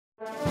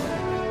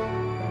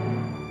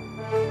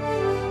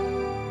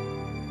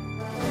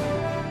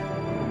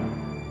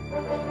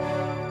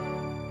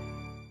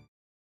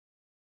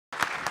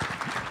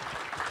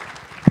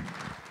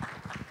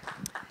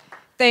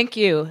Thank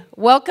you.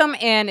 Welcome,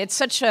 and it's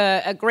such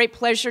a great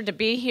pleasure to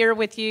be here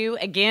with you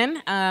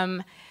again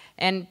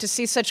and to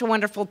see such a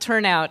wonderful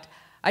turnout.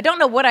 I don't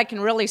know what I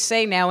can really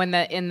say now in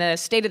the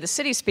State of the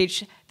City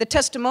speech. The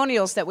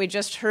testimonials that we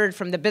just heard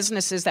from the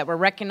businesses that were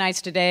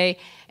recognized today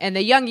and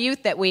the young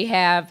youth that we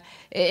have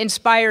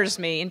inspires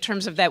me in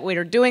terms of that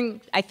we're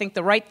doing, I think,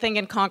 the right thing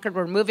in Concord.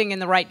 We're moving in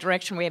the right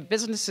direction. We have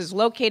businesses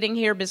locating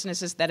here,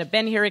 businesses that have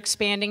been here,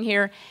 expanding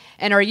here,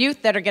 and our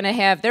youth that are going to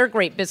have their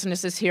great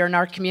businesses here in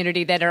our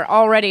community that are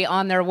already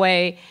on their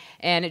way.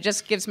 And it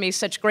just gives me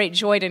such great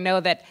joy to know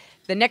that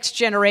the next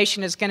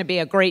generation is going to be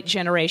a great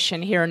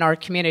generation here in our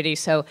community.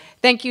 So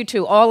thank you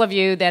to all of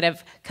you that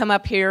have come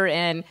up here,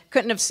 and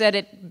couldn't have said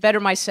it better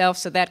myself,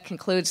 so that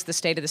concludes the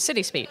State of the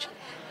City speech.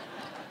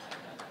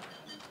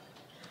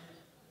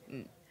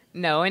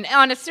 No, and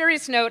on a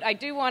serious note, I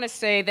do want to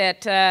say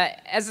that,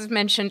 as is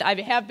mentioned,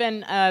 I have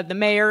been the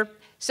mayor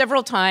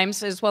several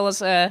times, as well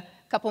as a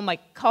couple of my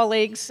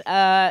colleagues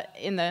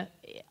and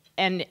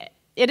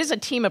it is a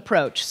team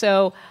approach.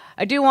 So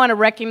I do want to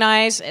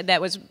recognize, that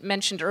was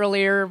mentioned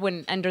earlier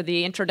when under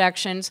the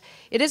introductions,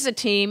 it is a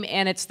team,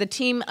 and it's the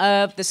team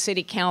of the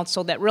City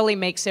Council that really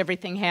makes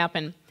everything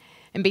happen.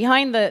 And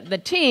behind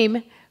the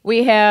team,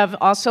 we have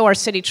also our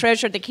City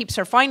Treasurer that keeps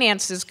our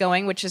finances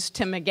going, which is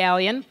Tim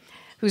McGallion,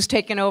 who's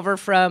taken over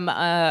from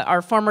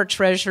our former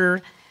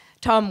Treasurer,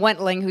 Tom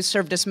Wentling, who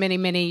served us many,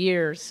 many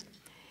years.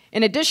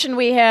 In addition,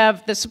 we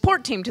have the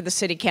support team to the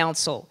City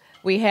Council.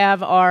 We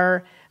have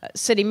our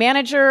City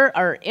Manager,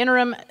 our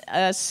interim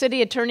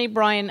City Attorney,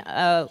 Brian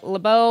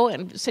LeBeau,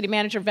 and City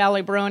Manager,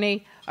 Valerie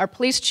Brony, our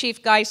Police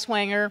Chief, Guy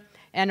Swanger,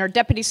 and our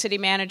Deputy City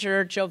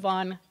Manager,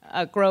 Jovan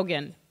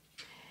Grogan.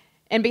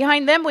 And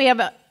behind them, we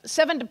have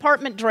 7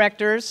 department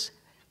directors.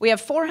 We have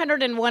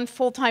 401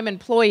 full-time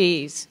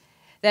employees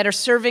that are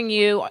serving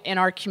you in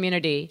our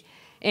community.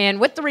 And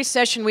with the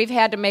recession, we've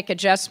had to make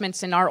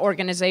adjustments in our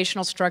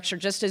organizational structure,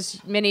 just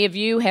as many of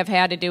you have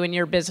had to do in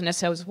your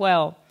business as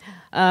well.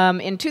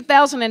 In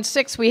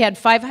 2006, we had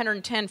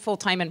 510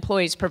 full-time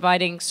employees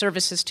providing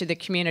services to the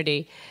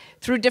community.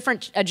 Through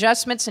different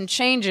adjustments and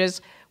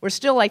changes, we're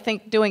still, I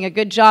think, doing a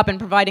good job in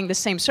providing the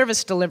same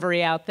service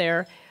delivery out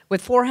there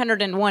with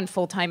 401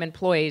 full-time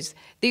employees.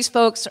 These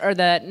folks are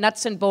the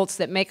nuts and bolts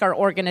that make our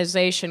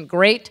organization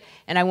great,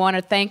 and I want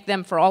to thank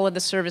them for all of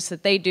the service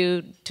that they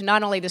do to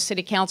not only the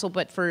City Council,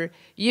 but for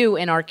you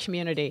in our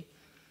community.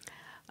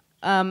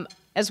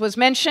 As was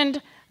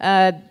mentioned,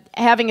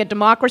 having a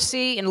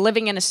democracy and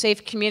living in a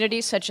safe community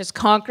such as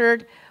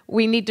Concord,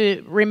 we need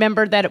to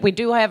remember that we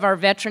do have our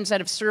veterans that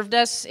have served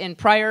us in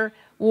prior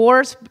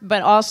wars,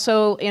 but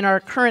also in our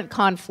current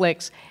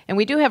conflicts. And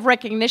we do have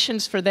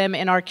recognitions for them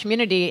in our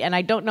community, and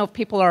I don't know if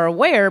people are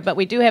aware, but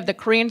we do have the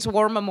Koreans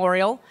War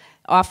Memorial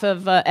off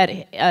of at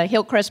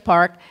Hillcrest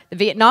Park, the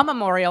Vietnam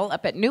Memorial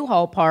up at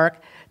Newhall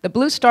Park, the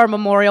Blue Star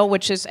Memorial,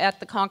 which is at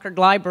the Concord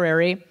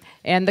Library,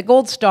 and the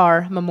Gold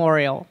Star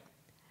Memorial.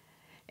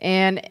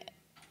 And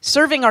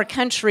serving our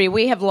country,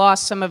 we have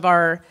lost some of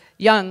our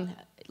young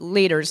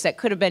leaders that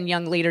could have been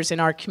young leaders in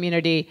our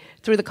community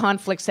through the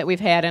conflicts that we've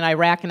had in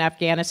Iraq and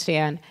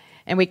Afghanistan.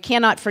 And we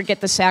cannot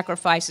forget the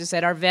sacrifices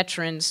that our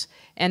veterans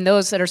and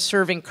those that are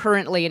serving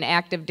currently in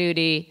active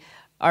duty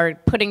are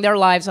putting their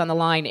lives on the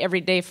line every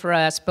day for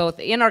us,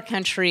 both in our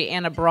country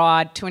and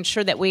abroad, to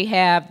ensure that we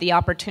have the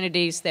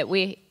opportunities that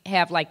we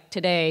have like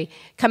today,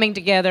 coming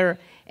together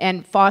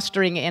and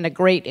fostering in a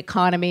great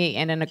economy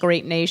and in a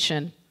great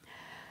nation.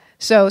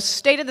 So,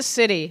 State of the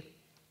City.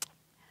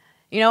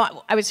 You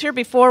know, I was here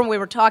before when we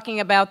were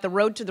talking about the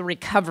road to the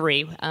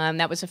recovery.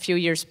 That was a few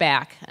years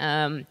back.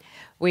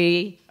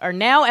 We are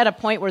now at a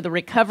point where the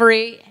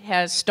recovery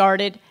has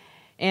started,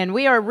 and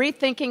we are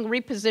rethinking,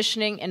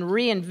 repositioning, and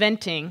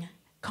reinventing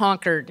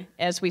Concord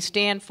as we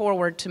stand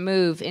forward to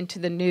move into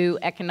the new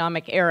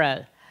economic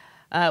era.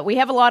 We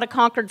have a lot of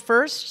Concord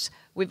firsts.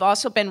 We've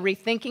also been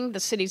rethinking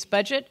the city's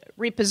budget,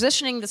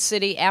 repositioning the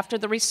city after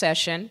the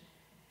recession,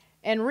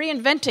 and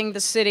reinventing the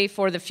city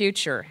for the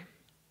future.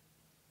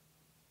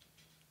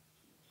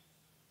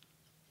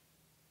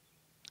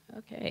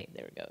 Okay,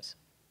 there it goes.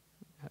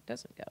 Oh, it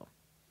doesn't go.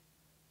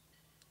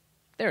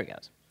 There it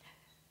goes.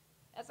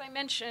 As I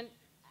mentioned,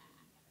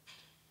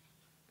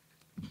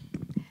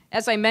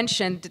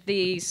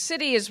 the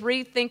city is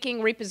rethinking,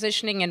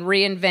 repositioning, and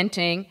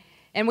reinventing,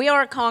 and we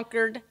are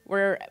Concord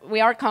where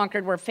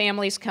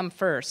families come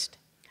first.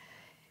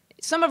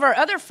 Some of our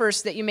other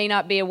firsts that you may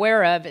not be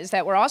aware of is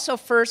that we're also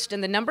first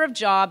in the number of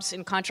jobs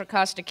in Contra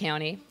Costa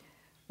County.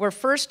 We're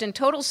first in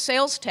total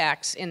sales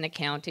tax in the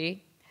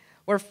county.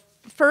 We're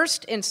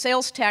first in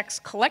sales tax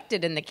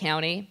collected in the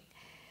county.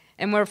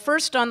 And we're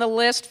first on the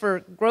list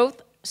for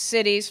growth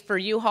cities for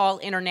U-Haul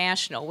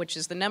International, which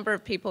is the number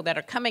of people that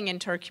are coming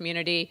into our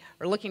community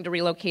or looking to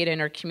relocate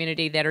in our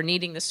community that are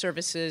needing the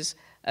services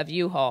of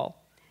U-Haul.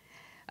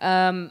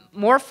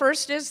 More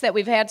first is that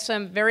we've had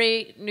some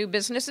very new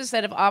businesses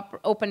that have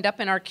opened up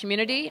in our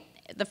community.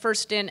 The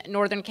first in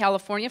Northern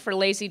California for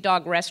Lazy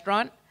Dog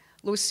Restaurant,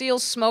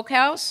 Lucille's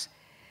Smokehouse,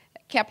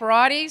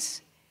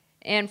 Caparotti's,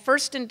 and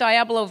first in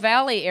Diablo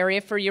Valley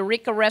area for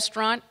Eureka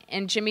Restaurant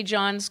and Jimmy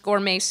John's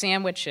Gourmet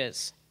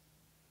Sandwiches.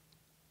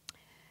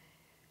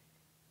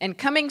 And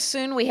coming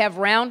soon, we have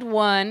round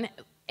 1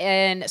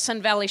 in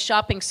Sun Valley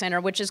Shopping Center,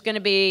 which is going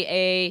to be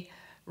a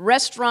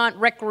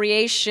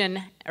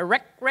recreation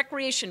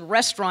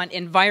restaurant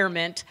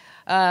environment.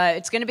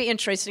 It's going to be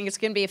interesting. It's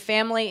going to be a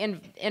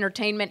family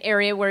entertainment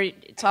area where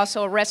it's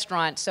also a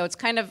restaurant. So it's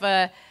kind of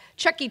a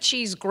Chuck E.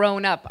 Cheese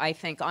grown up, I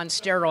think, on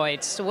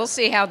steroids. So we'll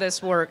see how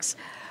this works.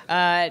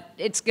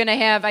 It's going to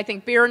have, I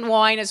think, beer and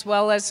wine as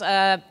well as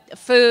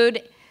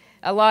food,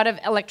 a lot of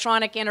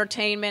electronic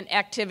entertainment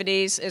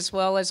activities, as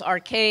well as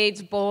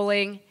arcades,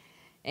 bowling,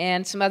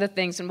 and some other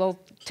things, and we'll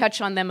touch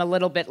on them a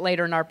little bit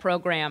later in our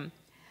program.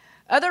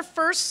 Other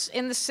firsts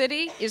in the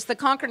city is the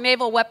Concord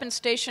Naval Weapons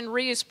Station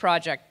Reuse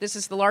Project. This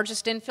is the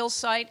largest infill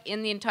site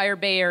in the entire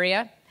Bay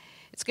Area.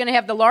 It's going to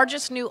have the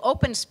largest new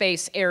open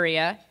space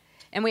area,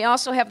 and we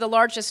also have the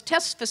largest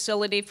test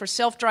facility for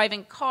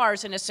self-driving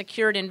cars in a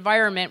secured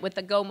environment with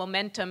the Go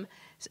Momentum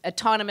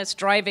autonomous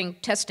driving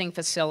testing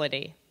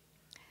facility.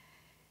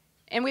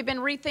 And we've been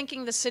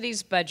rethinking the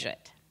city's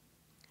budget.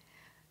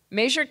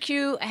 Measure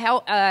Q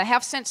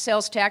half-cent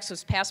sales tax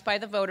was passed by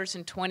the voters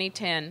in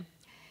 2010,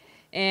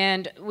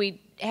 and we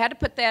had to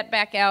put that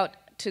back out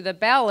to the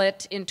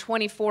ballot in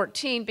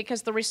 2014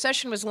 because the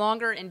recession was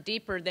longer and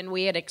deeper than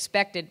we had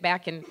expected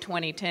back in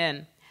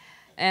 2010.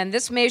 And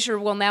this measure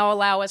will now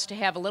allow us to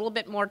have a little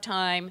bit more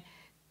time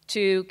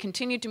to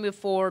continue to move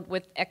forward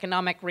with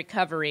economic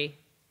recovery.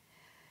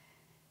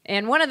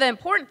 And one of the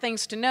important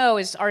things to know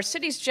is our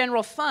city's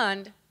general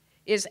fund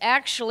is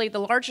actually the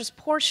largest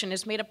portion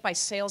is made up by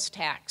sales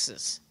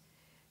taxes.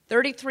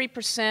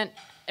 33%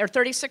 or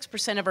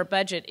 36% of our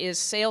budget is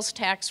sales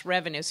tax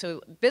revenue.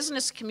 So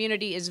business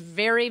community is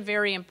very,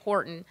 very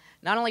important,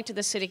 not only to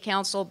the city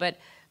council, but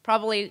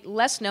probably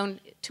less known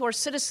to our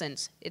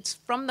citizens. It's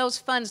from those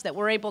funds that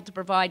we're able to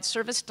provide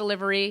service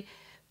delivery,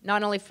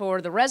 not only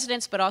for the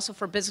residents, but also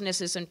for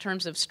businesses in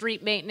terms of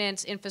street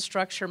maintenance,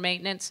 infrastructure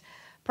maintenance.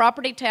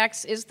 Property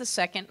tax is the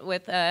second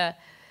with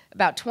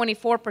about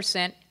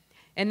 24%.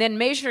 And then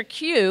Measure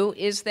Q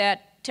is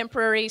that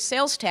temporary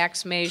sales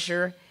tax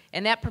measure,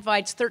 and that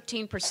provides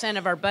 13%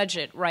 of our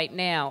budget right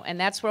now. And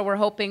that's where we're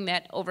hoping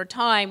that over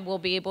time we'll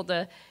be able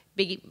to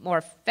be more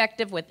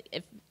effective with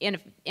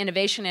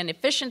innovation and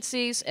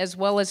efficiencies, as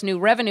well as new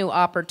revenue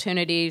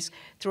opportunities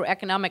through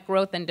economic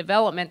growth and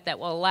development that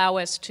will allow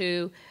us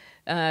to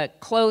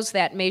close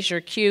that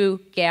Measure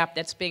Q gap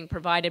that's being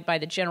provided by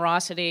the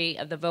generosity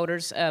of the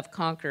voters of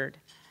Concord.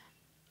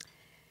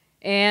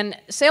 And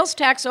sales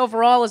tax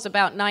overall is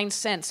about 9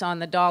 cents on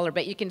the dollar,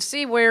 but you can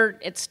see where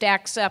it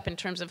stacks up in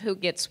terms of who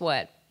gets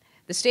what.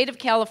 The state of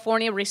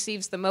California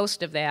receives the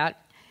most of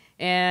that,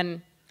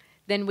 and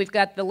then we've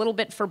got the little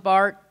bit for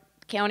BART,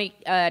 County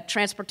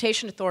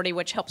Transportation Authority,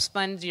 which helps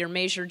fund your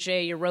Measure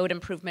J, your road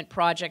improvement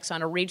projects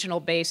on a regional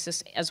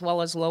basis as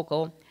well as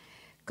local.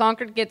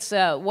 Concord gets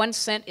 1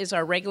 cent is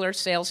our regular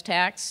sales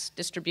tax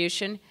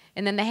distribution,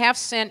 and then the half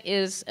cent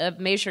is of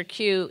Measure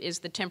Q is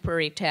the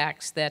temporary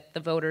tax that the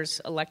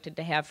voters elected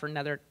to have for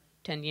another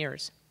 10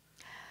 years.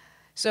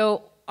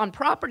 So on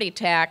property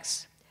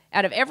tax,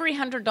 out of every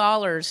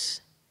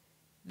 $100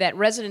 that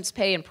residents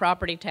pay in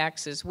property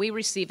taxes, we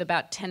receive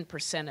about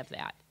 10% of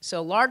that. So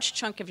a large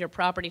chunk of your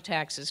property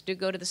taxes do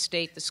go to the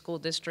state, the school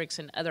districts,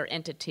 and other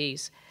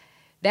entities.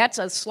 That's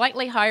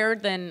slightly higher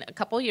than a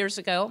couple years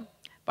ago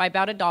by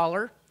about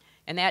 $1.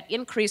 And that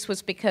increase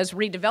was because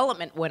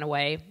redevelopment went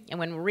away. And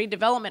when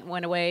redevelopment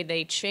went away,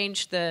 they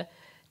changed the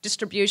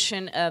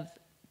distribution of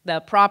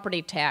the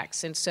property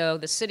tax. And so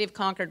the city of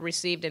Concord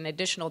received an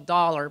additional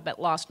 $1,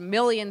 but lost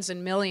millions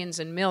and millions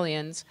and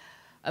millions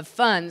of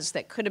funds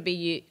that could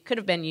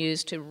have been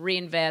used to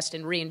reinvest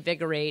and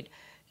reinvigorate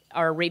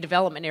our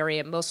redevelopment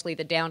area, mostly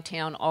the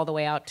downtown all the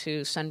way out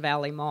to Sun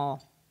Valley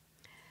Mall.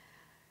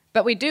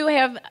 But we do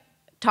have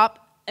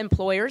top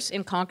employers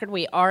in Concord.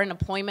 We are an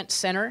employment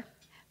center.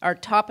 Our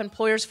top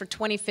employers for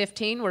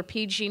 2015 were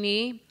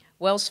PG&E,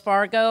 Wells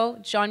Fargo,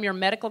 John Muir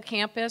Medical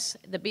Campus,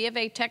 the B of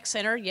A Tech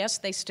Center, yes,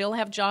 they still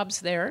have jobs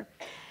there,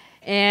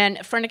 and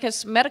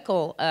Frenicus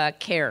Medical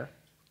Care.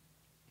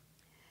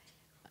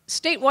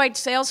 Statewide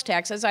sales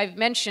tax, as I've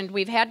mentioned,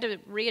 we've had to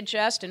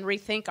readjust and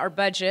rethink our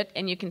budget,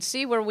 and you can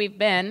see where we've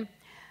been.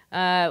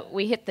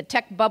 We hit the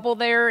tech bubble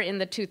there in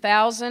the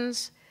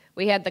 2000s.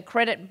 We had the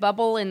credit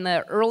bubble in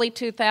the early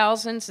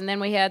 2000s, and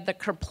then we had the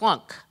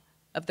kerplunk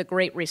of the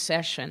Great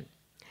Recession.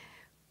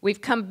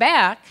 We've come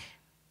back,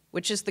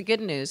 which is the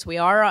good news. We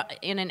are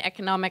in an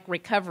economic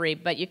recovery,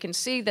 but you can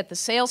see that the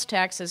sales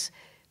tax has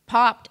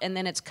popped and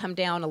then it's come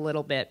down a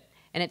little bit.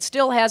 And it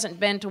still hasn't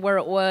been to where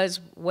it was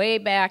way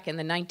back in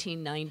the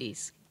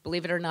 1990s.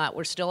 Believe it or not,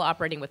 we're still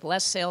operating with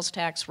less sales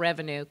tax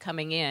revenue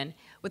coming in,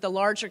 with a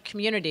larger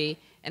community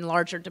and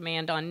larger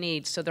demand on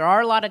needs. So there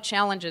are a lot of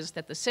challenges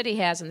that the city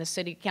has and the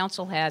city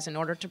council has in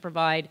order to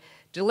provide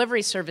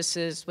delivery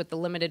services with the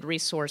limited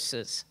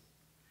resources.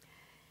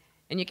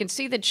 And you can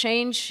see the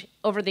change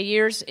over the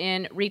years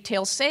in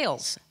retail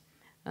sales.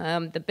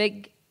 The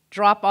big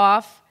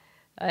drop-off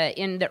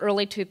in the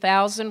early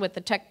 2000s with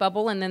the tech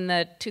bubble and then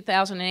the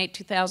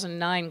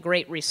 2008-2009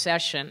 Great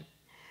Recession.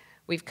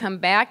 We've come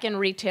back in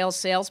retail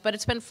sales, but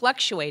it's been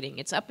fluctuating.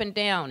 It's up and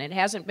down. It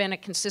hasn't been a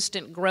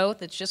consistent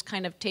growth. It's just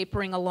kind of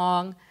tapering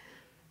along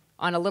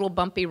on a little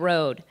bumpy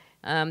road.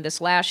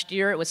 This last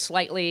year, it was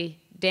slightly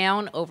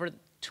down over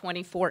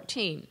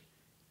 2014.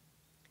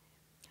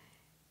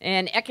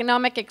 And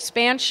economic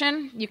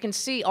expansion, you can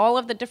see all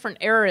of the different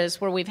eras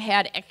where we've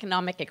had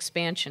economic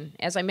expansion.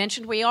 As I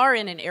mentioned, we are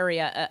in an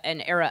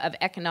era of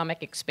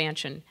economic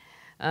expansion.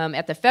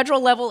 At the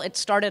federal level, it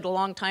started a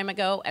long time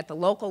ago. At the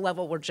local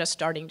level, we're just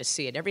starting to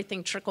see it.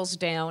 Everything trickles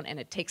down, and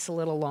it takes a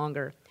little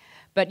longer.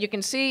 But you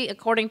can see,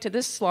 according to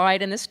this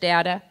slide and this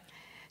data,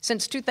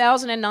 since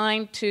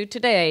 2009 to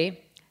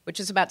today, which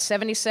is about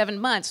 77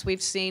 months,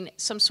 we've seen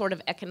some sort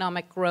of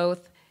economic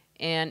growth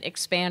and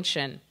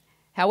expansion.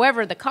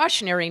 However, the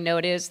cautionary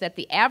note is that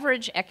the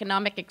average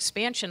economic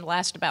expansion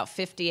lasts about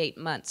 58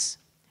 months.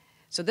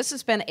 So this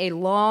has been a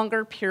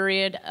longer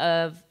period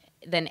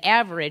than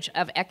average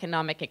of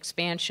economic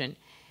expansion.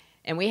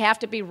 And we have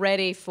to be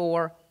ready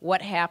for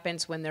what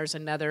happens when there's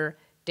another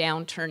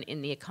downturn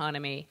in the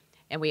economy.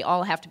 And we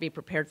all have to be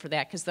prepared for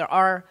that because there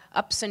are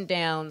ups and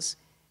downs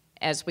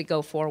as we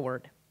go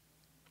forward.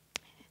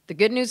 The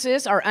good news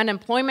is our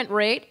unemployment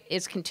rate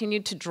is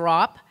continued to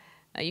drop.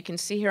 You can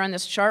see here on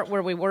this chart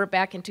where we were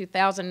back in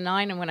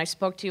 2009, and when I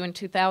spoke to you in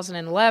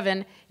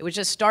 2011, it was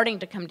just starting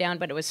to come down,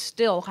 but it was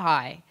still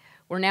high.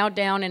 We're now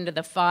down into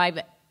the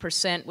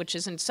 5%, which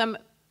is, in some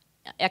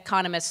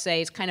economists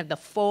say, is kind of the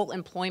full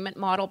employment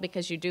model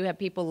because you do have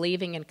people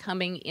leaving and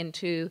coming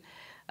into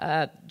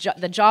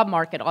the job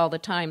market all the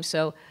time.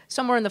 So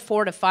somewhere in the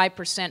 4 to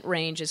 5%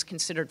 range is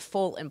considered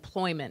full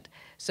employment.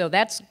 So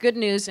that's good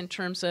news in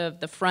terms of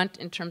the front,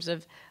 in terms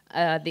of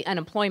the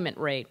unemployment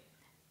rate.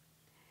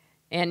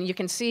 And you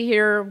can see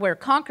here where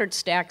Concord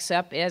stacks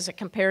up as it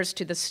compares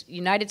to the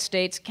United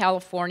States,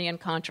 California, and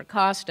Contra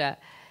Costa,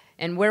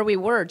 and where we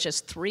were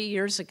just 3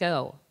 years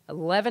ago.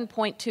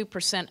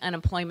 11.2%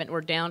 unemployment, we're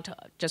down to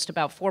just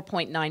about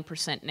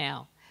 4.9%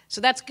 now.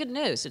 So that's good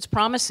news. It's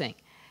promising.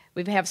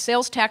 We have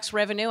sales tax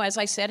revenue, as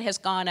I said, has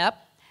gone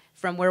up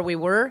from where we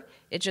were.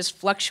 It's just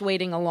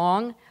fluctuating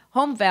along.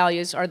 Home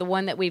values are the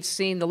one that we've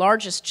seen the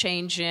largest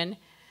change in.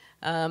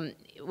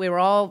 We were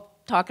all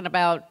talking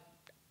about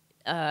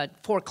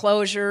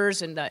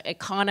foreclosures and the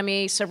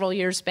economy several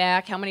years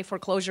back, how many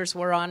foreclosures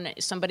were on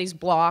somebody's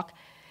block,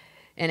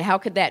 and how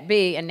could that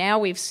be? And now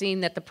we've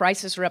seen that the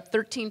prices are up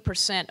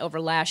 13% over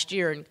last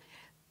year. And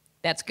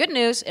that's good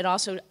news. It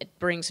also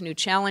brings new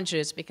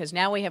challenges because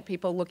now we have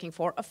people looking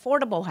for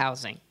affordable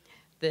housing.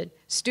 The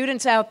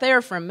students out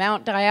there from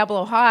Mount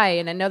Diablo High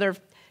in another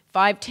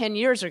 5-10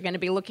 years are going to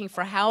be looking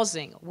for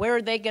housing. Where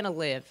are they going to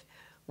live?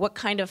 What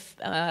kind of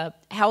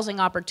housing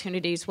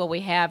opportunities will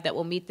we have that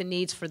will meet the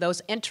needs for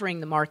those entering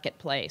the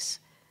marketplace?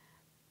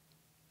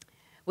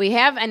 We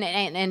have an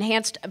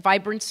enhanced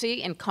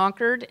vibrancy in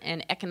Concord,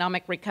 and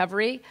economic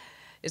recovery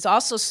is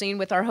also seen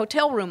with our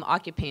hotel room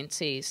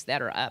occupancies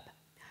that are up.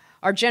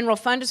 Our general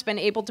fund has been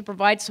able to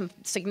provide some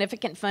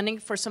significant funding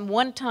for some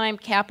one-time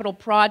capital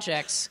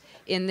projects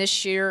in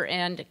this year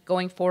and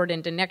going forward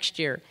into next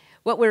year.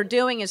 What we're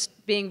doing is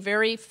being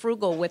very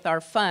frugal with our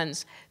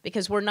funds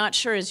because we're not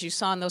sure, as you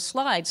saw in those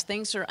slides,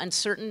 things are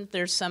uncertain.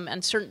 There's some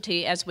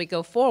uncertainty as we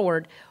go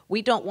forward.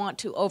 We don't want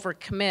to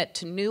overcommit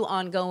to new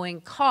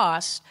ongoing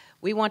costs.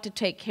 We want to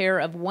take care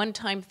of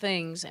one-time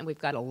things, and we've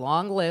got a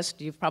long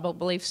list. You've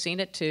probably seen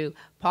it too.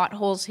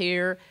 Potholes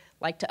here,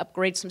 like to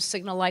upgrade some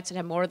signal lights that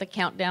have more of the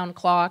countdown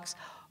clocks.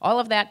 All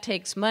of that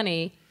takes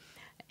money,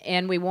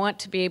 and we want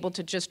to be able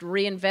to just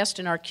reinvest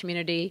in our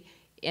community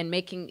in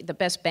making the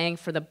best bang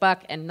for the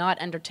buck and not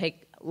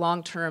undertake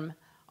long-term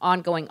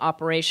ongoing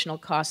operational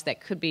costs that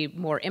could be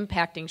more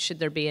impacting should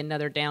there be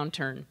another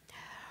downturn.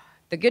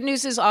 The good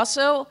news is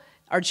also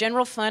our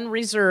general fund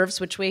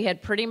reserves, which we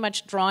had pretty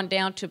much drawn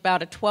down to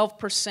about a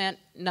 12%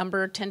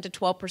 number, 10 to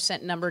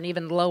 12% number, and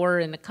even lower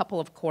in a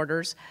couple of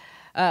quarters.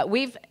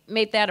 We've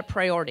made that a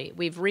priority.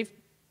 We've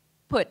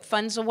put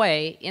funds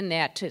away in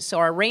that. So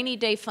our rainy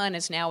day fund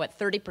is now at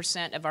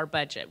 30% of our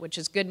budget, which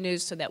is good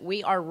news so that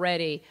we are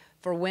ready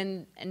for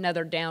when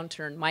another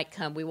downturn might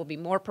come. We will be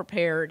more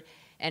prepared,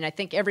 and I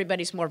think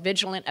everybody's more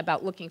vigilant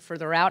about looking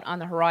further out on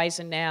the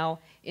horizon now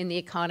in the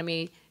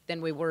economy than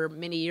we were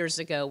many years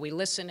ago. We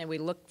listen and we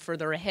look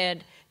further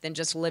ahead than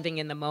just living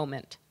in the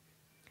moment.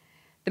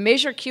 The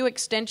Measure Q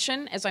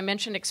extension, as I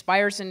mentioned,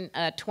 expires in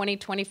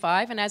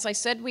 2025, and as I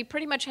said, we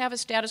pretty much have a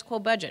status quo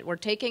budget. We're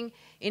taking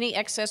any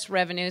excess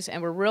revenues,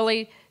 and we're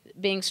really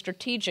being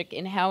strategic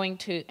in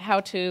how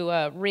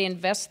to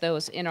reinvest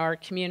those in our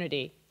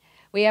community.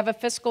 We have a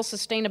fiscal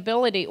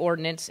sustainability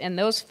ordinance, and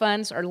those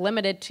funds are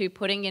limited to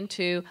putting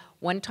into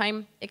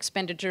one-time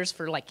expenditures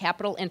for like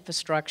capital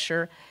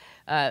infrastructure,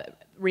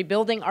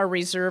 rebuilding our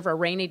reserve, our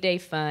rainy day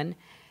fund,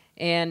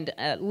 and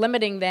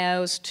limiting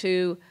those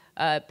to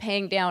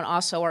paying down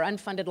also our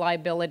unfunded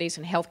liabilities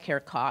and health care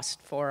costs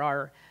for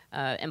our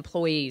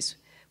employees.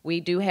 We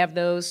do have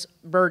those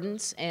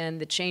burdens, and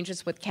the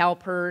changes with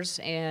CalPERS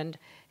and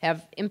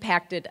have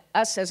impacted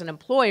us as an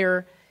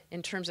employer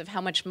in terms of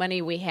how much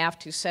money we have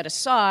to set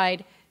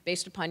aside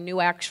based upon new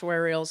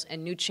actuarials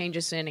and new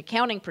changes in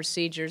accounting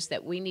procedures,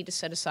 that we need to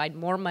set aside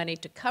more money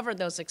to cover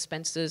those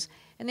expenses.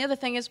 And the other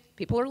thing is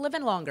people are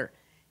living longer.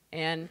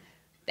 And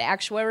the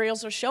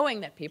actuarials are showing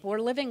that people are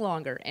living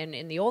longer. And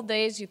in the old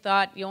days, you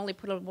thought you only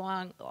put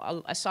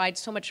aside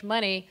so much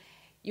money.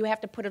 You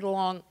have to put it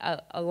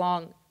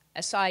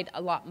aside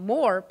a lot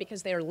more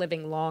because they are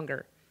living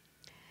longer.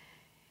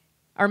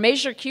 Our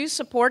Measure Q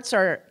supports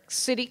our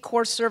city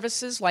core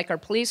services like our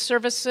police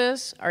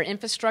services, our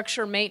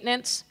infrastructure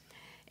maintenance,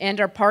 and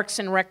our parks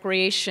and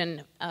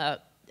recreation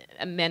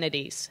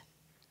amenities.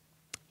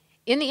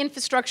 In the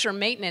infrastructure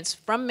maintenance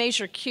from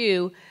Measure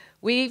Q,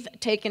 we've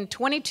taken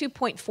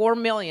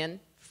 $22.4 million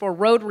for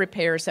road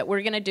repairs that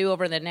we're going to do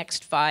over the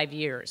next 5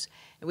 years.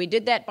 And we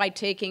did that by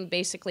taking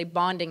basically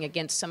bonding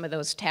against some of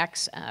those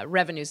tax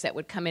revenues that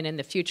would come in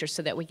the future,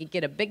 so that we could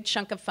get a big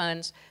chunk of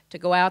funds to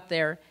go out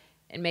there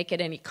and make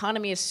it an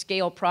economy of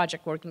scale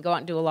project where we can go out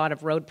and do a lot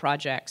of road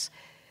projects.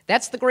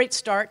 That's the great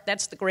start.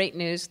 That's the great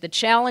news. The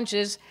challenge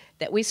is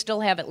that we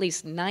still have at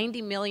least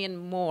 90 million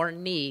more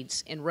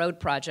needs in road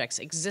projects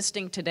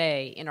existing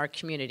today in our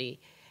community,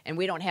 and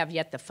we don't have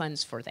yet the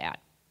funds for that.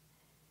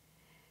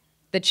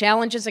 The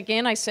challenges,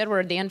 again, I said,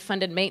 were the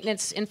unfunded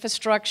maintenance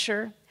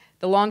infrastructure,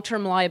 the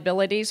long-term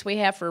liabilities we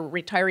have for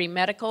retiree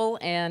medical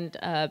and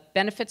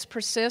benefits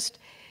persist,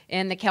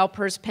 and the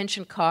CalPERS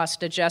pension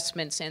cost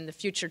adjustments and the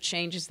future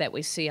changes that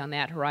we see on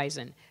that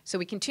horizon. So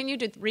we continue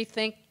to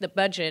rethink the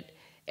budget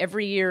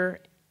every year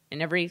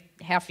and every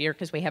half year,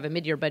 because we have a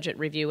mid-year budget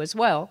review as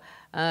well,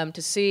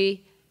 to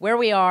see where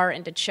we are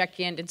and to check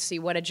in and see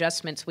what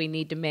adjustments we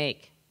need to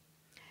make.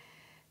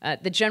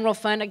 The general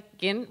fund,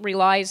 again,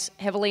 relies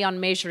heavily on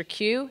Measure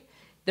Q.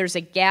 There's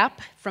a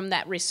gap from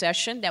that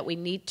recession that we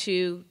need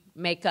to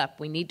make up.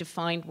 We need to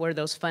find where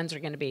those funds are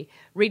going to be.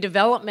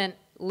 Redevelopment,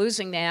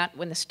 losing that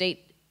when the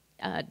state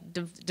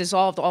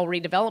dissolved all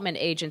redevelopment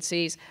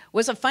agencies,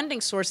 was a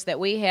funding source that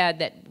we had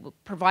that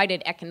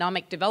provided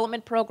economic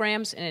development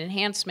programs and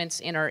enhancements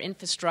in our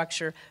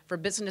infrastructure for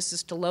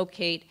businesses to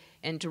locate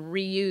and to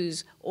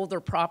reuse older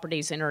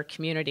properties in our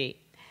community.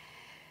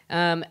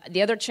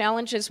 The other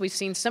challenge is we've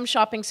seen some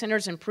shopping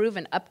centers improve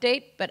and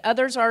update, but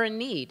others are in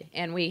need,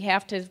 and we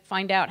have to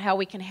find out how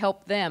we can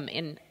help them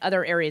in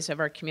other areas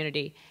of our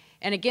community.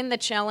 And again, the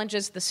challenge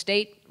is the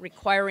state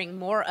requiring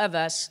more of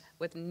us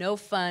with no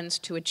funds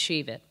to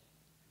achieve it.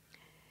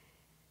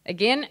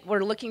 Again,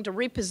 we're looking to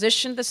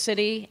reposition the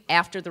city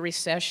after the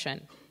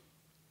recession.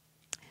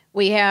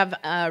 We have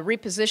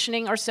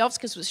repositioning ourselves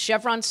because the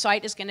Chevron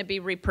site is going to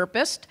be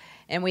repurposed,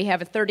 and we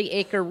have a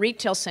 30-acre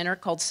retail center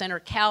called Center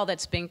Cal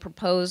that's being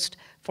proposed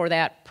for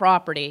that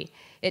property.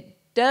 It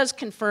does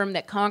confirm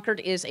that Concord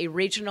is a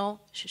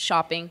regional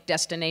shopping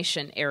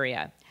destination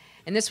area,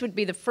 and this would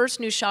be the first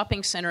new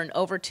shopping center in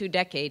over 2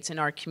 decades in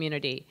our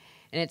community.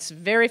 And it's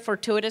very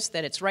fortuitous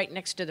that it's right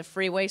next to the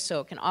freeway, so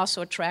it can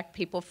also attract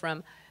people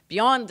from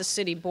beyond the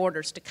city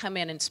borders to come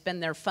in and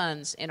spend their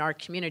funds in our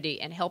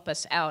community and help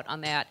us out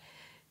on that,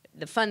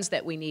 the funds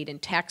that we need in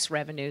tax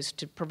revenues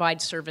to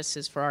provide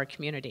services for our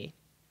community.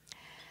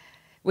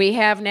 We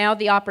have now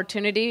the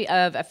opportunity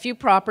of a few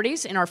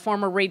properties in our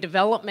former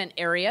redevelopment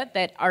area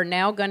that are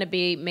now going to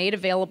be made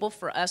available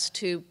for us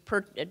to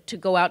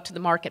go out to the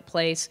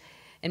marketplace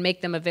and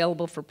make them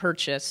available for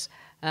purchase.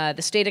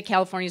 The state of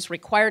California has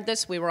required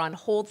this. We were on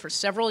hold for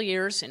several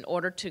years in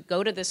order to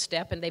go to this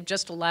step, and they've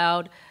just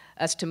allowed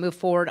us to move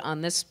forward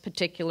on this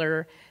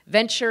particular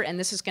venture, and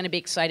this is going to be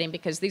exciting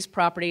because these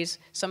properties,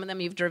 some of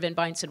them you've driven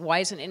by and said, why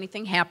isn't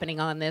anything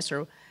happening on this?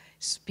 Or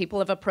people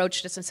have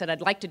approached us and said,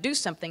 I'd like to do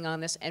something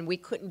on this, and we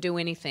couldn't do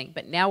anything.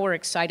 But now we're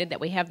excited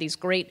that we have these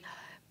great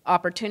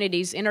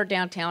opportunities in our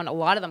downtown, a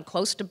lot of them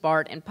close to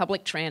BART and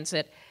public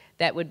transit,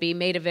 that would be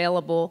made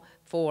available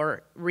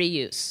for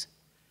reuse.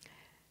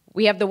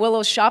 We have the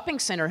Willows Shopping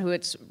Center, who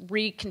it's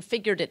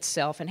reconfigured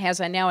itself and has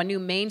now a new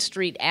Main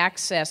Street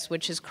access,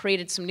 which has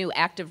created some new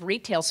active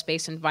retail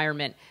space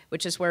environment,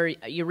 which is where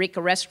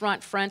Eureka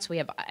Restaurant fronts. We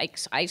have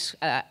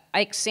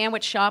Ike's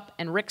Sandwich Shop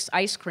and Rick's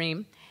Ice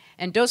Cream.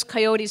 And Dos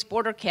Coyotes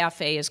Border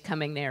Cafe is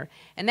coming there.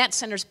 And that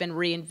center's been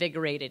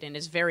reinvigorated and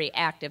is very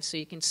active. So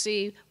you can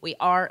see we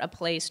are a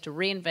place to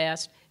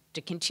reinvest,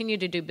 to continue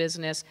to do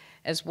business,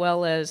 as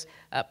well as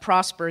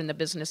prosper in the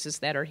businesses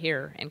that are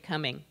here and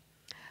coming.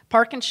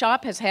 Park and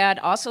Shop has had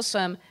also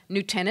some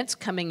new tenants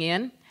coming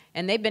in,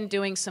 and they've been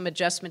doing some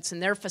adjustments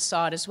in their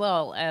facade as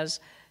well. As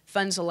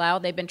funds allow,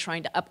 they've been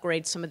trying to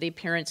upgrade some of the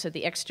appearance of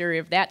the exterior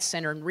of that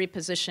center and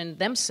reposition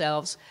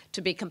themselves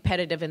to be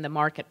competitive in the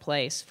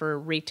marketplace for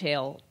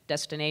retail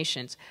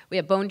destinations. We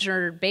have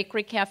Boner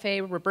Bakery Cafe,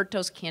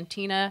 Roberto's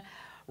Cantina,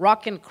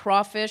 Rockin'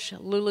 Crawfish,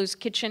 Lulu's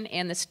Kitchen,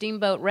 and the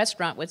Steamboat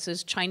Restaurant, which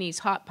is Chinese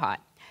hot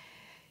pot.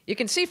 You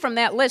can see from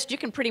that list, you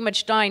can pretty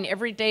much dine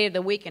every day of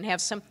the week and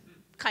have some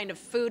kind of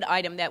food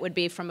item that would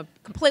be from a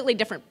completely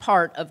different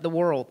part of the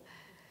world.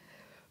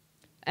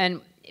 And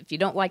if you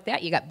don't like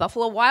that, you got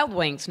Buffalo Wild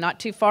Wings not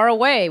too far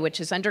away,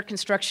 which is under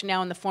construction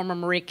now in the former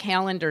Marie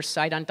Callender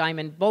site on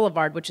Diamond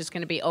Boulevard, which is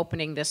going to be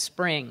opening this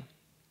spring.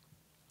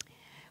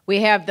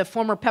 We have the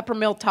former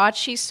Peppermill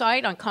Tachi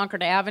site on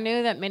Concord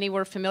Avenue that many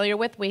were familiar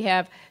with. We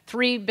have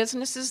 3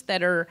 businesses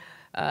that are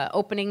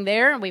opening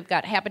there. We've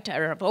got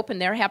have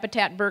opened there,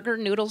 Habitat Burger,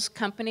 Noodles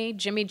Company,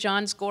 Jimmy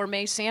John's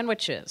Gourmet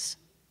Sandwiches.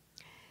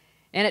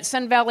 And at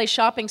Sun Valley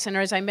Shopping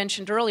Center, as I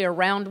mentioned earlier,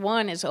 Round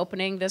 1 is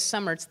opening this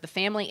summer. It's the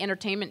family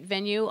entertainment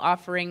venue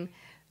offering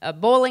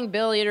bowling,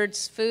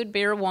 billiards, food,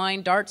 beer,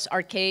 wine, darts,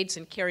 arcades,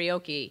 and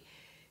karaoke.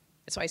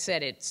 So I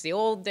said it's the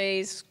old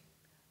days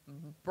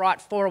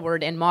brought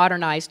forward and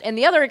modernized. And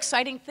the other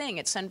exciting thing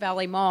at Sun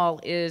Valley Mall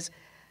is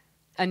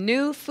a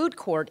new food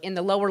court in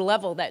the lower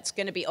level that's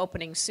going to be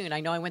opening soon. I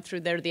know I went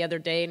through there the other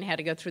day and had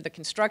to go through the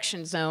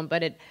construction zone,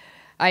 but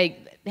I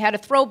had a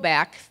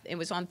throwback. It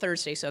was on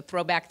Thursday, so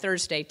Throwback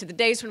Thursday, to the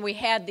days when we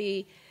had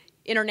the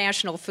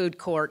International Food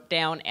Court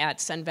down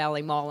at Sun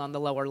Valley Mall on the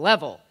lower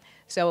level.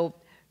 So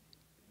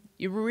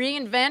you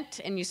reinvent,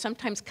 and you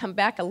sometimes come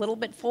back a little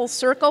bit full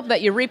circle,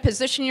 but you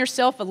reposition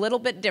yourself a little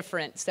bit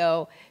different.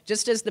 So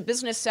just as the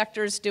business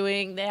sector is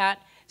doing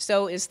that,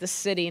 so is the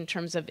city in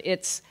terms of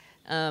its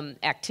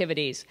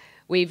activities.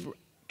 We've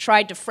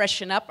tried to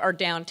freshen up our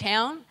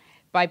downtown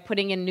by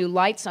putting in new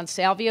lights on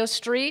Salvio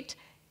Street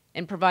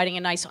and providing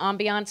a nice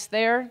ambiance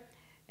there,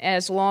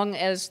 as long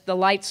as the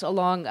lights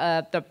along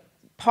the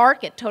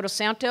park at Todos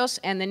Santos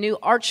and the new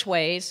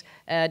archways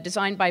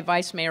designed by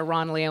Vice Mayor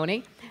Ron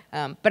Leone.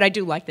 But I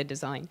do like the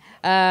design,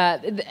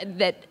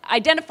 that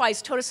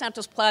identifies Todos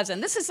Santos Plaza.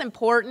 And this is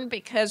important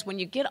because when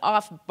you get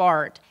off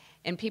BART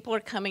and people are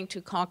coming to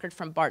Concord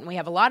from BART, and we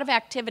have a lot of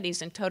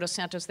activities in Todos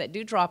Santos that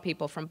do draw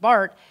people from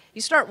BART,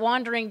 you start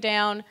wandering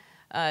down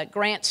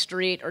Grant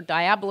Street or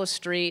Diablo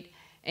Street,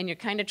 and you're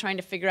kind of trying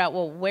to figure out,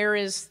 well, where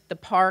is the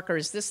park, or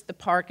is this the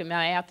park, am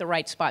I at the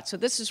right spot? So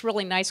this is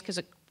really nice because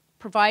it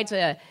provides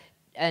an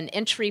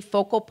entry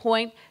focal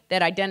point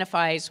that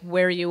identifies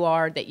where you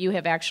are, that you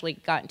have actually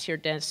gotten to your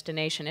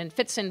destination, and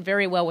fits in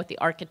very well with the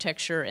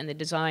architecture and the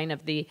design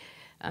of the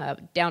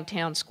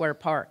downtown square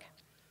park.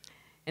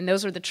 And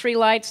those are the tree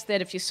lights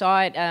that, if you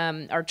saw it,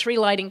 our tree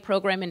lighting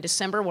program in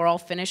December, were all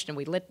finished,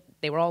 and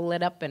they were all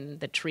lit up, and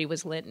the tree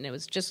was lit, and it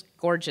was just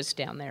gorgeous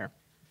down there.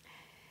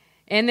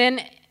 And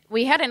then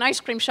we had an ice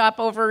cream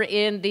shop over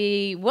in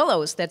the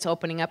Willows that's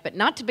opening up, but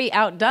not to be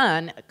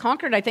outdone,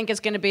 Concord, I think, is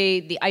going to be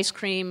the ice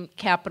cream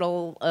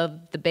capital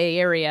of the Bay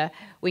Area.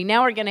 We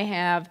now are going to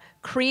have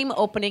Cream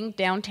opening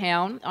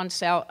downtown on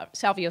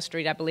Salvio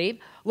Street, I believe.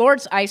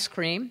 Lord's Ice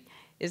Cream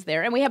is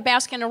there, and we have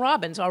Baskin &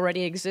 Robbins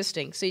already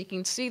existing. So you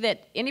can see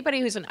that anybody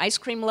who's an ice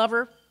cream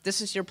lover,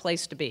 this is your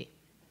place to be.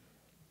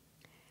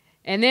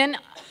 And then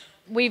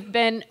we've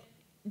been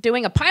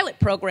doing a pilot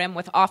program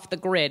with Off the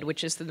Grid,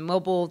 which is the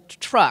mobile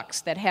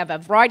trucks that have a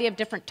variety of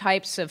different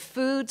types of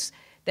foods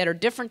that are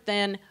different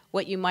than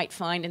what you might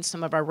find in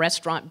some of our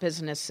restaurant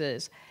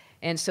businesses.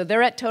 And so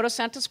they're at Todos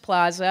Santos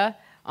Plaza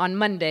on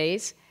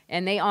Mondays,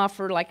 and they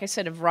offer, like I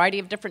said, a variety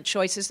of different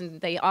choices,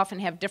 and they often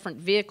have different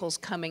vehicles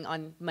coming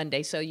on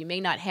Monday, so you may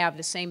not have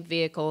the same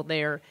vehicle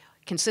there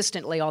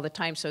consistently all the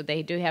time, so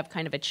they do have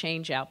kind of a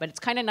change out. But it's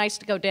kind of nice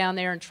to go down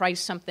there and try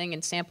something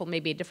and sample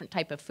maybe a different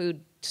type of food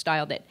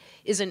style that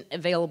isn't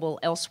available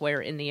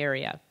elsewhere in the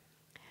area.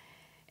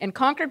 And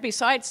Concord,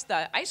 besides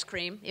the ice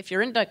cream, if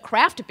you're into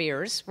craft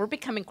beers, we're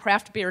becoming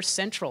craft beer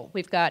central.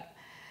 We've got,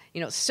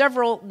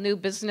 several new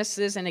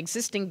businesses and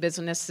existing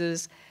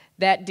businesses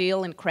that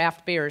deal in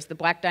craft beers. The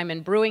Black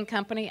Diamond Brewing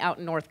Company out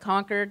in North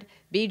Concord,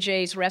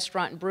 BJ's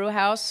Restaurant and Brew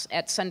House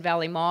at Sun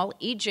Valley Mall,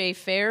 EJ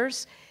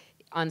Fairs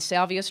on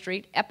Salvio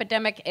Street,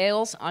 Epidemic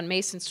Ales on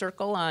Mason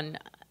Circle, and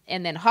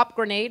then Hop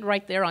Grenade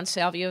right there on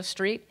Salvio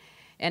Street.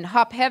 And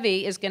Hop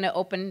Heavy is going to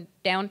open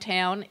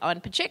downtown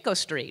on Pacheco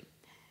Street.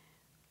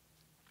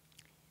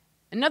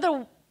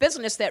 Another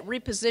business that has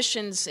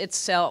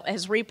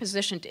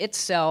repositioned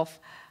itself,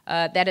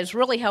 that has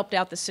really helped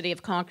out the city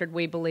of Concord,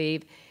 we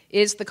believe,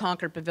 is the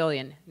Concord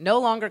Pavilion. No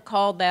longer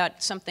called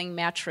that something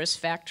mattress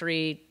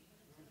factory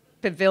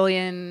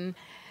pavilion.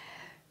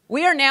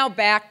 We are now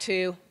back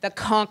to the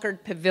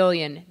Concord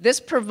Pavilion. This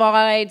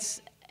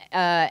provides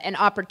an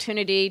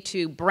opportunity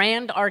to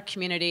brand our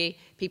community.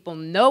 People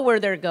know where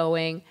they're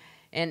going,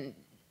 and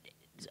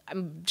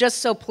I'm just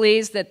so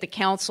pleased that the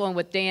council, and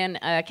with Dan,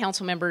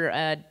 council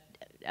member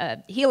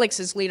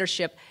Helix's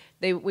leadership,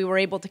 we were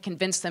able to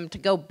convince them to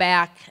go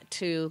back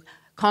to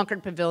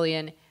Concord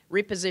Pavilion,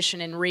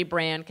 reposition and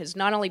rebrand, because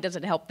not only does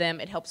it help them,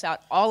 it helps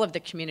out all of the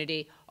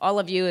community, all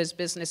of you as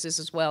businesses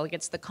as well. It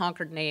gets the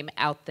Concord name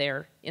out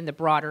there in the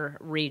broader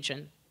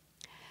region.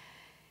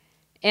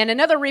 And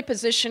another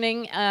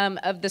repositioning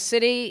of the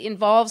city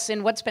involves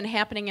in what's been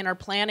happening in our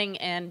planning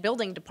and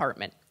building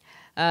department.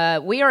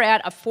 We are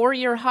at a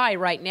 4-year high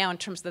right now in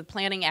terms of the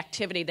planning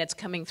activity that's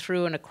coming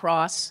through and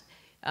across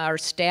our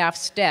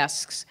staff's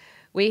desks.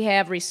 We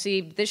have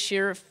received this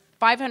year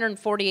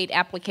 548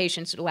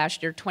 applications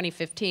last year,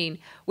 2015,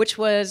 which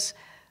was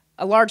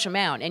a large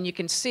amount. And you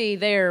can see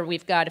there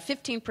we've got a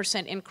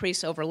 15%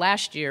 increase over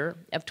last year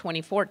of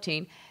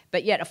 2014.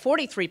 but yet a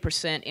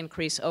 43%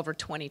 increase over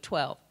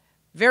 2012.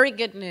 Very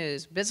good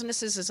news.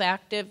 Businesses is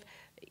active,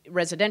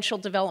 residential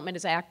development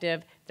is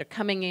active, they're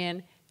coming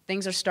in,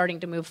 things are starting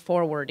to move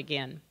forward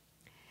again.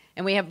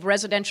 And we have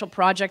residential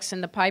projects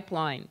in the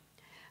pipeline.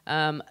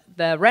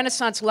 The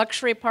Renaissance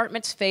Luxury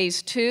Apartments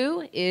Phase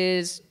 2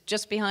 is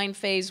just behind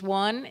Phase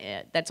 1.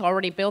 That's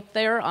already built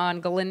there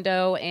on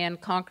Galindo and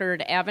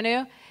Concord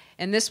Avenue.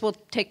 And this will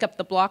take up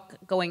the block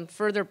going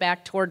further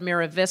back toward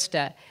Mira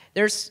Vista.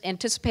 There's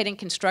anticipating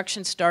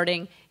construction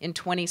starting in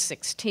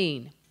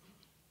 2016.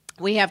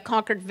 We have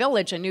Concord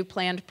Village, a new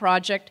planned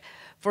project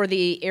for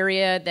the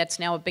area that's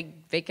now a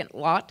big vacant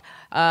lot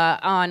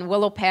on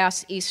Willow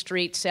Pass, East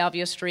Street,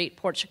 Salvia Street,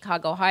 Port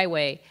Chicago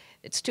Highway.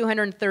 It's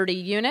 230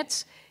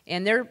 units,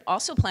 and they're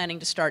also planning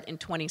to start in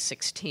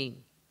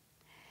 2016.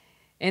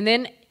 And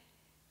then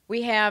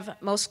we have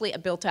mostly a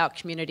built-out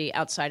community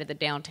outside of the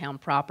downtown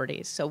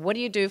properties. So what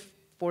do you do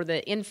for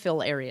the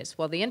infill areas?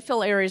 Well, the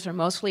infill areas are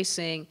mostly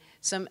seeing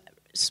some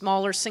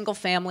smaller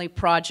single-family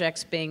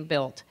projects being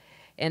built.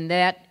 And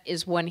that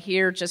is one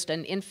here, just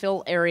an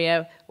infill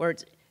area where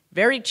it's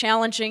very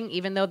challenging,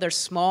 even though there's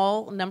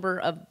small number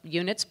of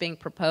units being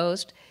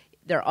proposed.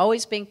 They're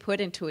always being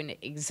put into an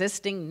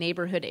existing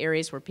neighborhood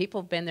areas where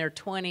people have been there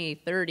 20,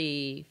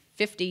 30,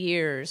 50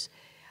 years.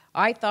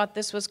 I thought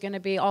this was going to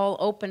be all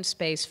open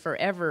space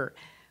forever.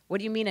 What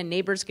do you mean a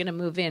neighbor's going to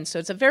move in? So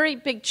it's a very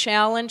big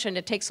challenge, and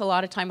it takes a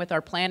lot of time with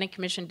our Planning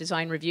Commission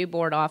Design Review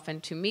Board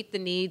often to meet the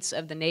needs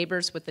of the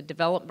neighbors with the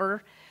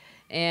developer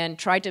and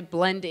try to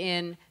blend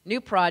in new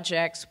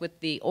projects with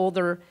the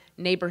older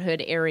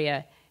neighborhood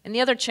area. And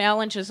the other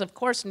challenge is, of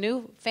course,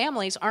 new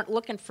families aren't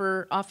looking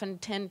for often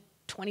 10,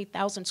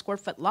 20,000 square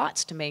foot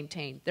lots to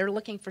maintain. They're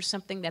looking for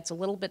something that's a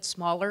little bit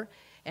smaller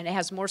and it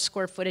has more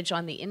square footage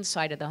on the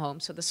inside of the home.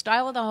 So the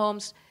style of the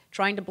homes,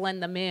 trying to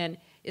blend them in,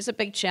 is a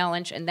big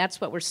challenge, and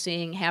that's what we're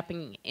seeing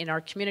happening in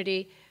our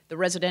community. The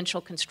residential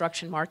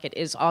construction market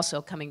is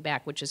also coming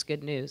back, which is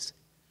good news.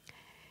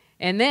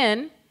 And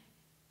then,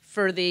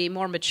 for the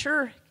more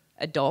mature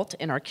adult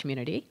in our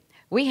community,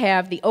 we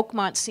have the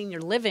Oakmont Senior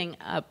Living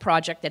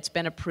project that's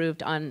been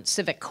approved on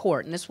Civic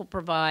Court, and this will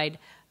provide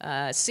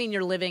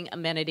senior living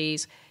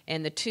amenities.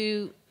 And the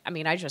two,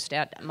 I just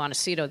at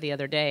Montecito the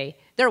other day,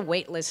 their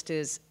wait list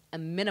is a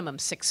minimum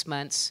 6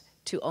 months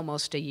to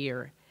almost a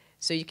year.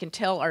 So you can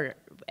tell,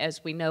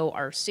 as we know,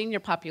 our senior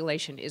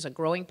population is a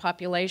growing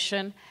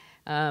population.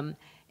 We're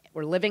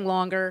living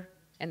longer,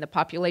 and the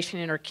population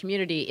in our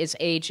community is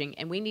aging,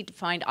 and we need to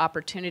find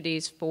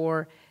opportunities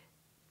for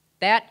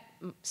that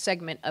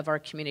segment of our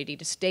community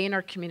to stay in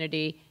our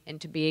community and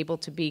to be able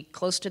to be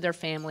close to their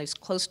families,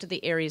 close to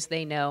the areas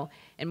they know,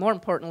 and more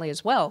importantly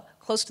as well,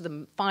 close to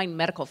the fine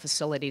medical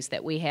facilities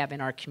that we have in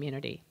our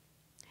community.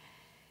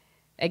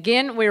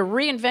 Again, we're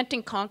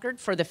reinventing Concord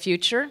for the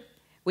future.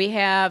 We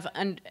have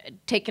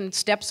taken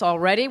steps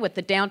already with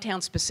the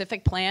downtown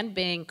specific plan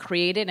being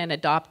created and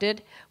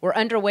adopted. We're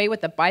underway with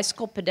the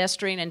bicycle,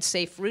 pedestrian, and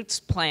safe routes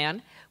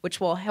plan, which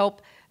will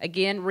help,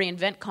 again,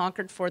 reinvent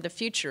Concord for the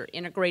future,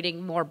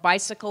 integrating more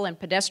bicycle and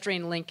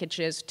pedestrian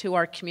linkages to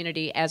our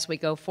community as we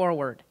go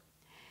forward.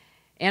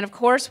 And of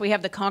course, we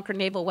have the Concord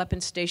Naval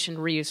Weapons Station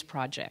Reuse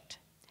Project.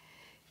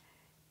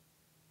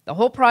 The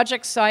whole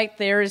project site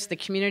there is the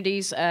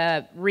community's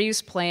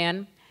reuse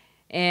plan,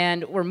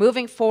 and we're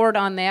moving forward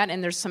on that,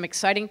 and there's some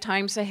exciting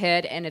times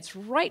ahead, and it's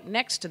right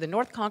next to the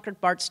North Concord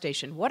BART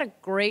station. What a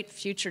great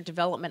future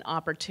development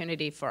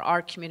opportunity for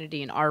our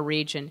community and our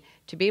region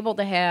to be able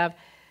to have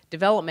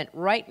development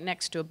right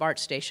next to a BART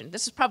station.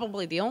 This is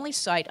probably the only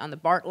site on the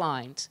BART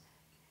lines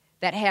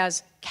that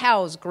has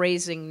cows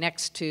grazing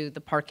next to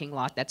the parking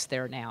lot that's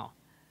there now.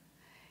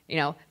 You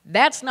know,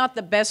 that's not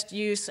the best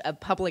use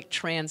of public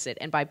transit,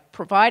 and by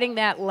providing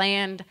that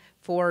land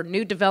for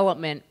new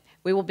development,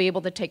 we will be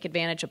able to take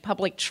advantage of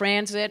public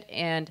transit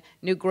and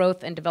new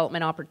growth and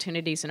development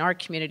opportunities in our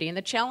community. And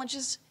the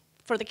challenges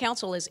for the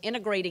council is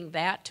integrating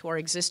that to our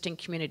existing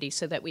community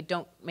so that we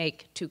don't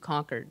make two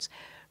Concords.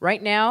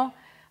 Right now,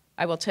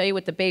 I will tell you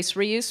with the base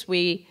reuse,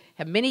 we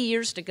have many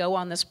years to go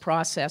on this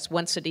process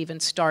once it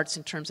even starts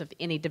in terms of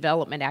any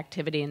development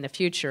activity in the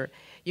future.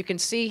 You can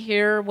see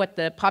here what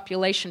the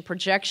population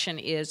projection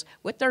is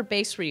with our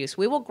base reuse.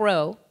 We will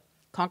grow,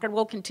 Concord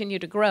will continue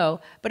to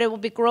grow, but it will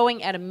be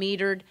growing at a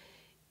metered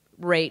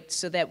rate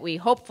so that we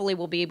hopefully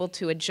will be able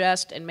to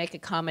adjust and make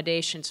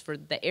accommodations for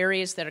the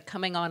areas that are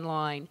coming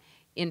online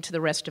into the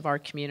rest of our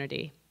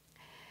community.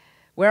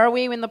 Where are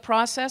we in the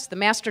process? The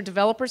master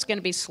developer is going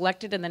to be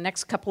selected in the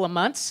next couple of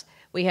months.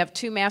 We have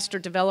 2 master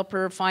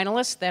developer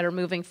finalists that are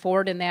moving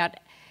forward in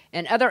that,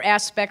 and other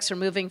aspects are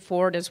moving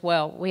forward as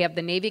well. We have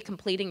the Navy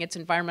completing its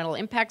environmental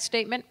impact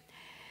statement,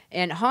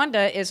 and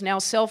Honda is now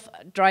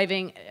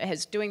self-driving,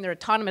 doing their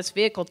autonomous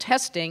vehicle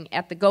testing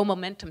at the Go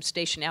Momentum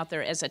station out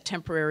there as a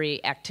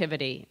temporary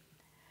activity.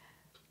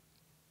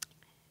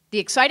 The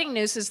exciting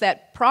news is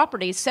that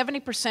property,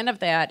 70% of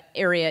that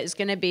area is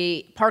going to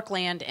be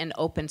parkland and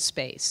open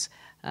space.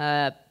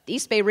 The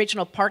East Bay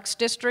Regional Parks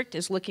District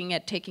is looking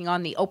at taking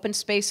on the open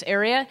space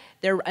area.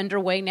 They're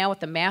underway now with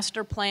the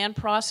master plan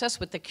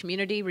process with the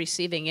community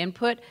receiving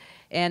input.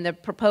 And the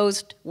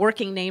proposed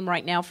working name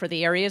right now for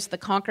the area is the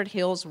Concord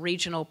Hills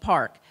Regional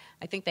Park.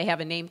 I think they have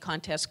a name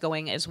contest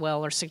going as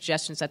well, or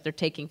suggestions that they're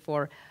taking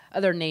for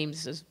other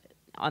names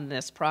on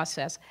this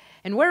process.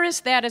 And where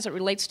is that as it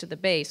relates to the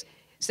base?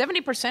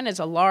 70% is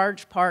a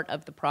large part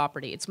of the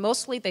property. It's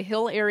mostly the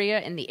hill area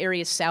and the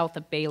area south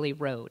of Bailey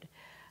Road.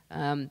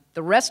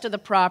 The rest of the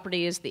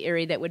property is the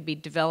area that would be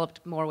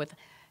developed more with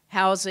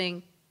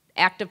housing,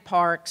 active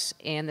parks,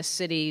 and the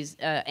city's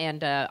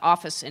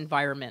office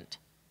environment.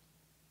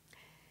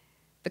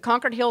 The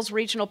Concord Hills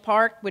Regional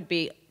Park would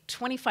be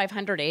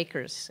 2,500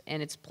 acres,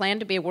 and it's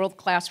planned to be a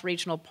world-class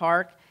regional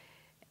park.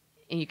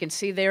 And you can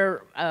see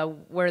there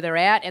where they're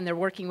at, and they're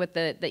working with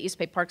the East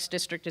Bay Parks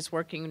District is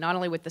working not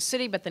only with the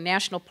city, but the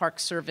National Park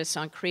Service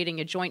on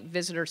creating a joint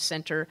visitor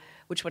center,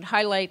 which would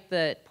highlight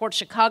the Port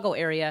Chicago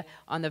area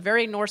on the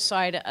very north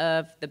side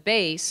of the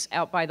base,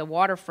 out by the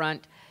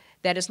waterfront,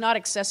 that is not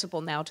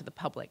accessible now to the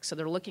public. So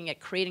they're looking at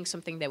creating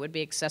something that would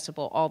be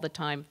accessible all the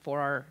time for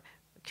our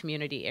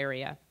community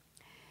area.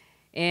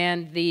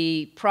 And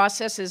the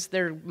process is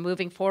they're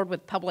moving forward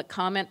with public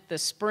comment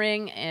this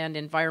spring and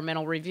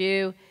environmental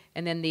review,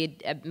 and then the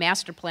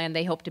master plan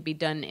they hope to be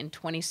done in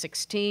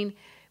 2016,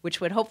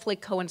 which would hopefully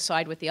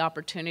coincide with the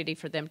opportunity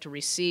for them to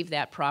receive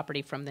that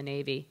property from the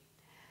Navy.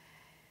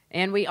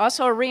 And we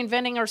also are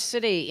reinventing our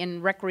city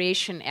in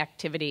recreation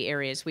activity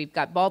areas. We've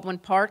got Baldwin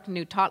Park,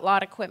 new tot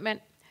lot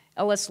equipment.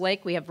 Ellis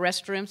Lake, we have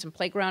restrooms and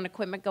playground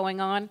equipment going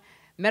on.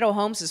 Meadow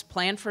Homes is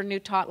planned for a new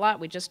tot lot.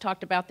 We just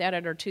talked about that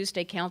at our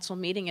Tuesday council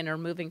meeting and are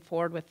moving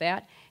forward with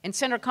that. And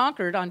Center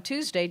Concord on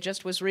Tuesday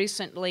just was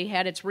recently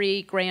had its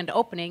grand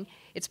opening.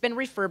 It's been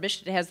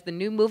refurbished. It has the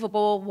new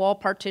movable wall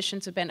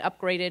partitions have been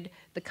upgraded,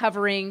 the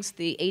coverings,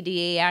 the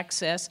ADA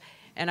access,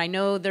 and I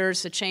know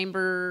there's a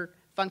chamber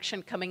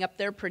function coming up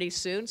there pretty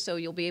soon, so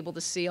you'll be able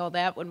to see all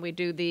that when we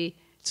do the,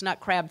 it's not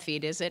crab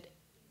feed, is it?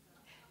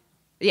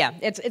 Yeah,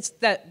 it's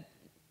the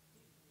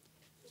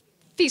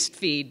feast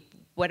feed,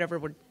 whatever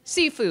word,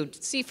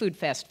 seafood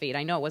fest feed.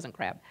 I know it wasn't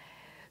crab.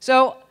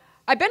 So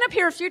I've been up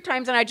here a few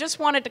times, and I just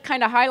wanted to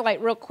kind of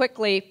highlight real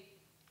quickly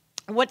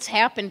what's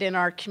happened in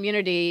our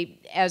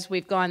community as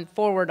we've gone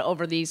forward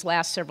over these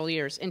last several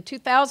years. In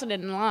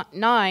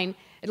 2009,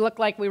 it looked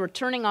like we were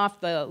turning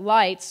off the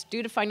lights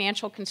due to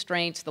financial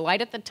constraints. The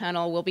light at the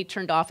tunnel will be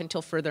turned off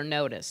until further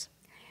notice.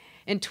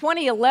 In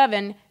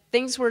 2011,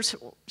 things were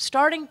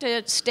starting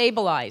to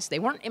stabilize. They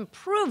weren't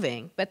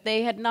improving, but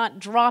they had not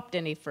dropped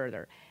any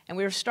further. And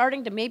we were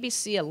starting to maybe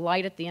see a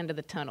light at the end of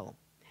the tunnel.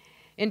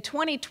 In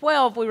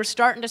 2012, we were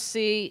starting to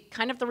see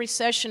kind of the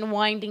recession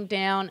winding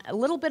down, a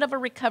little bit of a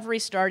recovery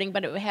starting,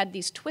 but it had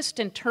these twists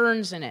and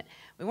turns in it.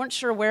 We weren't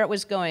sure where it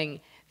was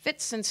going.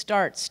 Fits and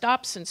starts,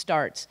 stops and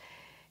starts.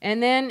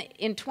 And then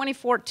in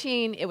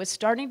 2014, it was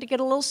starting to get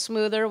a little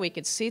smoother. We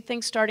could see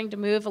things starting to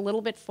move a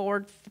little bit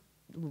forward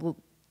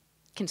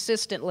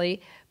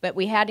consistently, but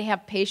we had to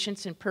have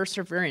patience and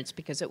perseverance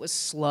because it was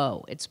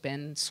slow. It's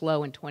been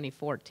slow in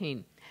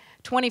 2014.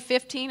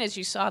 2015, as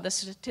you saw the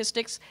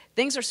statistics,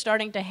 things are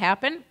starting to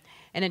happen.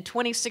 And in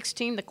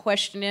 2016, the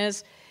question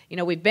is, you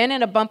know, we've been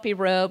in a bumpy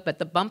road, but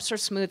the bumps are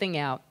smoothing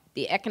out.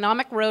 The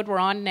economic road we're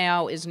on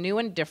now is new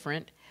and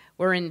different.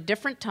 We're in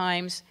different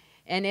times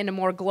and in a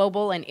more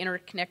global and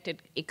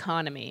interconnected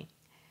economy.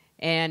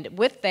 And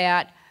with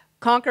that,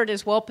 Concord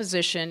is well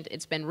positioned.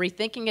 It's been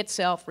rethinking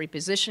itself,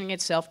 repositioning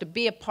itself to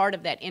be a part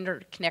of that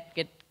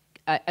interconnected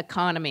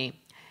economy.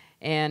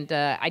 And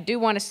I do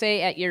want to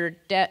say at your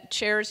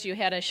chairs you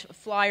had a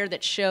flyer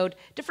that showed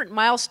different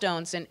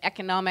milestones in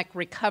economic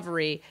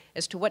recovery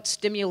as to what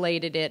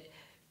stimulated it,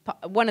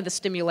 one of the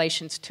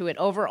stimulations to it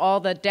over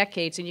all the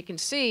decades. And you can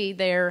see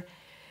there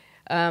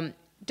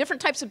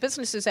different types of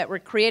businesses that were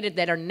created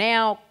that are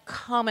now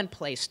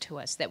commonplace to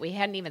us, that we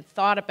hadn't even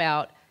thought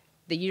about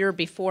the year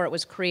before it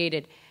was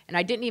created. And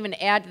I didn't even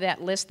add to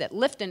that list that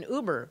Lyft and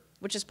Uber,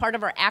 which is part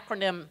of our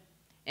acronym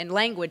in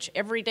language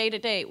every day to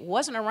day,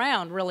 wasn't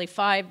around really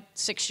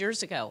 5-6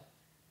 years ago.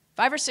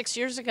 5 or 6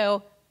 years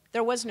ago,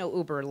 there was no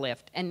Uber or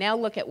Lyft. And now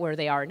look at where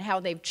they are and how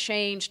they've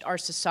changed our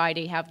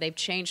society, how they've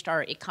changed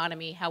our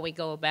economy, how we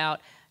go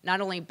about not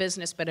only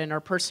business but in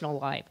our personal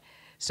life.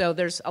 So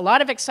there's a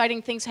lot of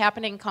exciting things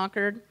happening in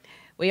Concord.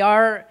 We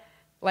are,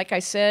 like I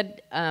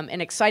said,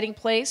 an exciting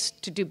place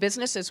to do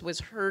business, as was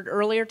heard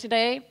earlier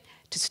today,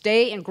 to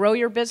stay and grow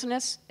your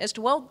business, as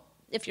to, well,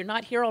 if you're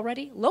not here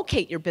already,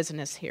 locate your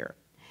business here.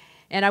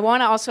 And I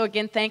want to also,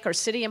 again, thank our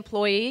city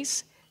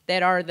employees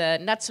that are the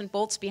nuts and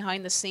bolts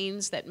behind the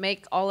scenes that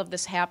make all of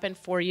this happen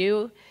for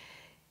you,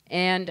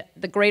 and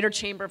the Greater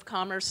Chamber of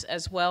Commerce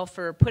as well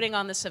for putting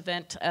on this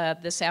event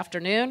this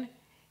afternoon.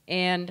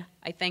 And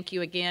I thank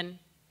you again,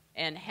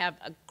 and have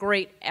a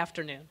great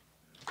afternoon.